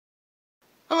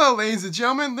Hello ladies and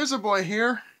gentlemen, there's a boy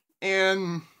here,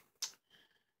 and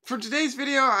for today's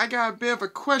video I got a bit of a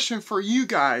question for you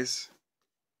guys.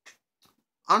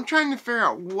 I'm trying to figure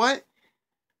out what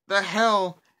the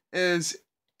hell is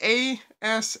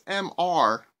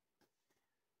ASMR.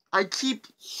 I keep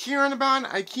hearing about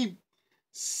it, I keep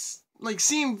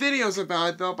seeing videos about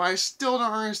it though, but I still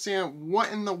don't understand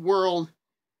what in the world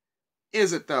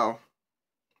is it though.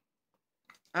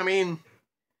 I mean,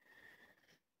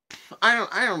 I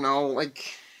don't know, like,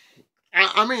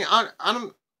 I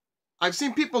don't, I've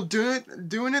seen people doing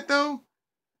it though,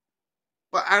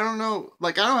 but I don't know,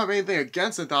 like, I don't have anything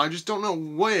against it though, I just don't know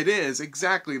what it is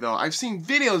exactly though. I've seen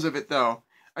videos of it though,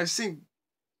 I just don't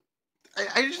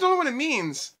know what it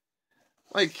means.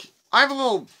 Like, I have a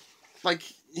little, like,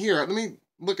 here, let me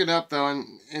look it up though, and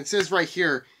it says right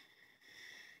here,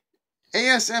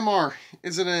 ASMR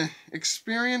is an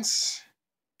experience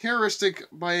characteristic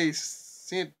by a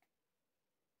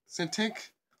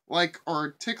like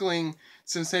or tickling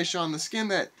sensation on the skin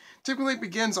that typically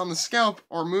begins on the scalp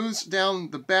or moves down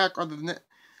the back or the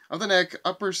neck,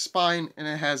 upper spine, and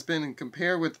it has been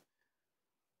compared with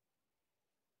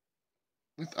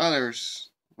others.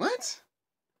 What?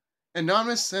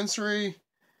 Anonymous sensory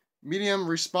medium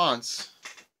response.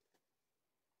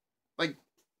 Like,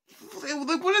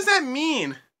 what does that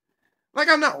mean? Like,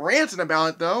 I'm not ranting about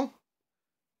it though.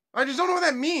 I just don't know what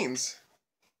that means.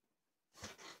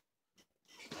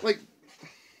 Like,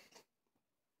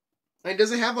 and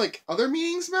does it have, like, other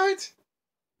meanings about it?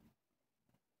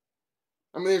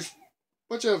 I mean, there's a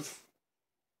bunch of...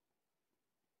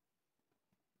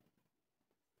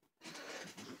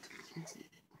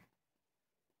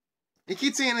 It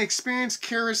keeps saying an experience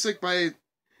characteristic by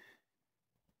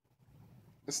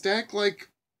a static-like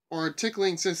or a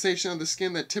tickling sensation of the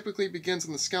skin that typically begins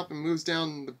on the scalp and moves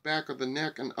down the back of the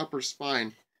neck and upper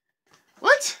spine.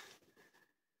 What?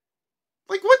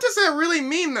 Like, what does that really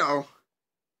mean, though?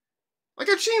 Like,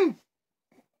 I've seen...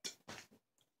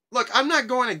 Look, I'm not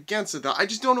going against it, though. I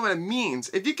just don't know what it means.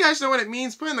 If you guys know what it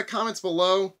means, put it in the comments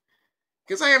below.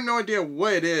 Because I have no idea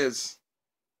what it is.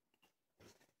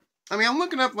 I mean, I'm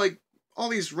looking up, like, all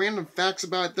these random facts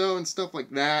about it, though, and stuff like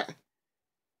that.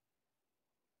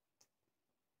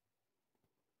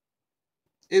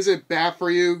 Is it bad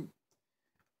for you?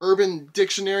 Urban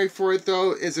Dictionary for it,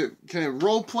 though. Can it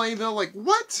roleplay, though? Like,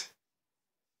 what?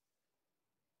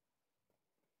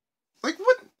 Like,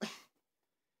 what?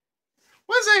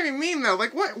 What does that even mean, though?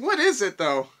 Like, what is it,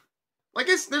 though? Like,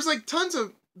 there's, like, tons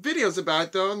of videos about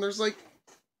it, though, and there's, like...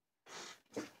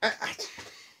 I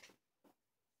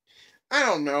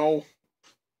don't know.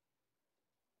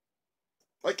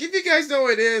 Like, if you guys know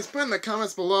what it is, put it in the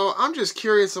comments below. I'm just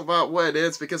curious about what it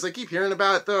is, because I keep hearing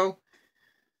about it, though.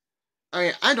 I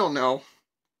mean, I don't know.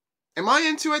 Am I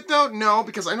into it, though? No,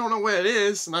 because I don't know what it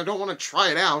is, and I don't want to try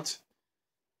it out.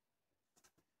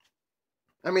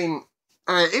 I mean,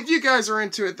 if you guys are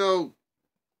into it, though,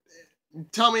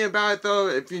 tell me about it,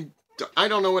 though. I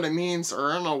don't know what it means, or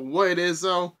I don't know what it is,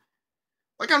 though.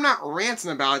 Like, I'm not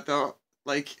ranting about it, though.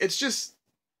 Like, it's just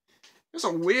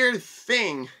a weird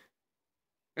thing.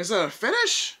 Is it a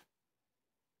fetish?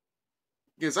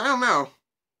 Because I don't know.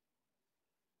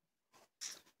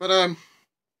 But,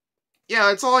 yeah,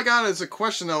 that's all I got is a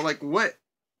question, though. Like, what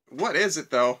is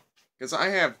it, though? Because I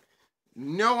have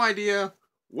no idea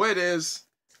what it is.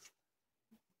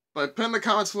 But put in the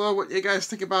comments below what you guys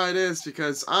think about it is,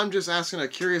 because I'm just asking a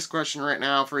curious question right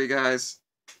now for you guys.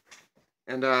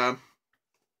 And, I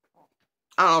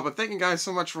don't know, but thank you guys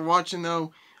so much for watching,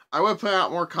 though. I will put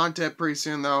out more content pretty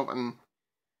soon, though, and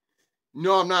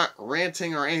no, I'm not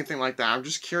ranting or anything like that. I'm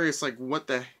just curious, like, what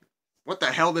the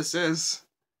hell this is.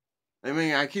 I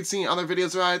mean, I keep seeing other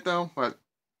videos about it, though, but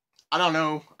I don't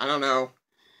know.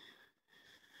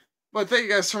 But thank you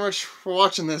guys so much for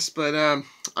watching this, but,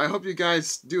 I hope you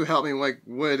guys do help me, like,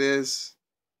 what it is.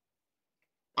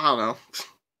 I don't know.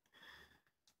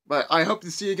 But I hope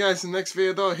to see you guys in the next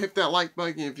video, though. Hit that like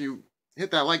button if you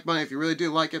really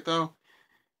do like it, though.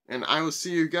 And I will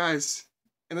see you guys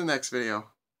in the next video.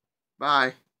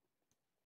 Bye.